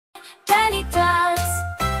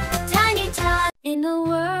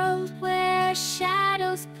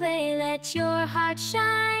youth play. Let your heart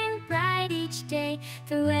shine bright each day,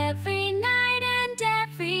 through every night and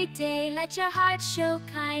every day. Let your heart show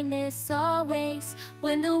kindness always.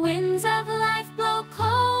 When the winds of life blow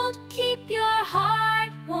cold, keep your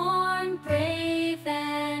heart warm, brave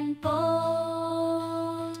and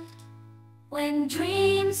bold. When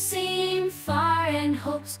dreams seem far and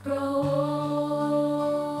hopes grow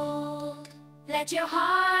old, let your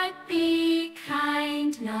heart be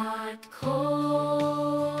kind, not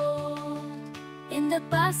cold. In the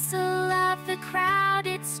bustle of the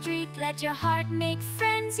crowded street, let your heart make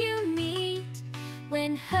friends you meet.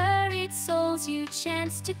 When hurried souls you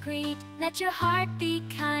chance to greet, let your heart be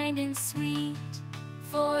kind and sweet.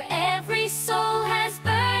 For every soul has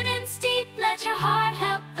burdens deep, let your heart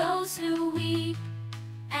help those who weep.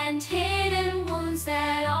 And hidden wounds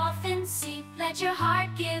that often seep, let your heart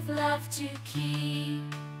give love to keep.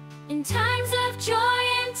 In times of joy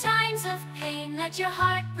and times of pain, let your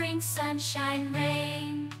heart bring sunshine,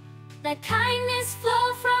 rain. Let kindness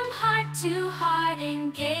flow from heart to heart, in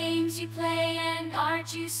games you play and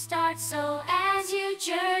art you start. So as you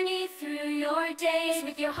journey through your days,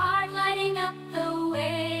 with your heart lighting up the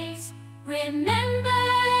ways, remember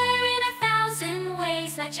in 1,000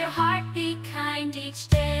 ways, let your heart be kind each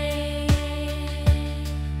day.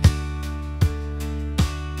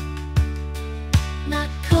 Not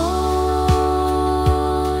cold,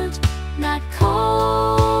 not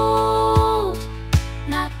cold,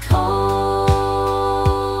 not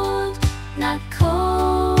cold, not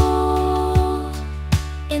cold.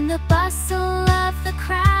 In the bustle of the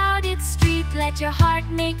crowded street, let your heart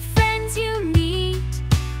make friends you meet.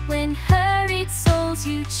 When hurried souls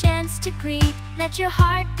you chance to greet, let your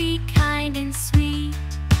heart be kind and sweet.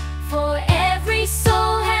 For every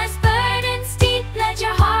soul has burdens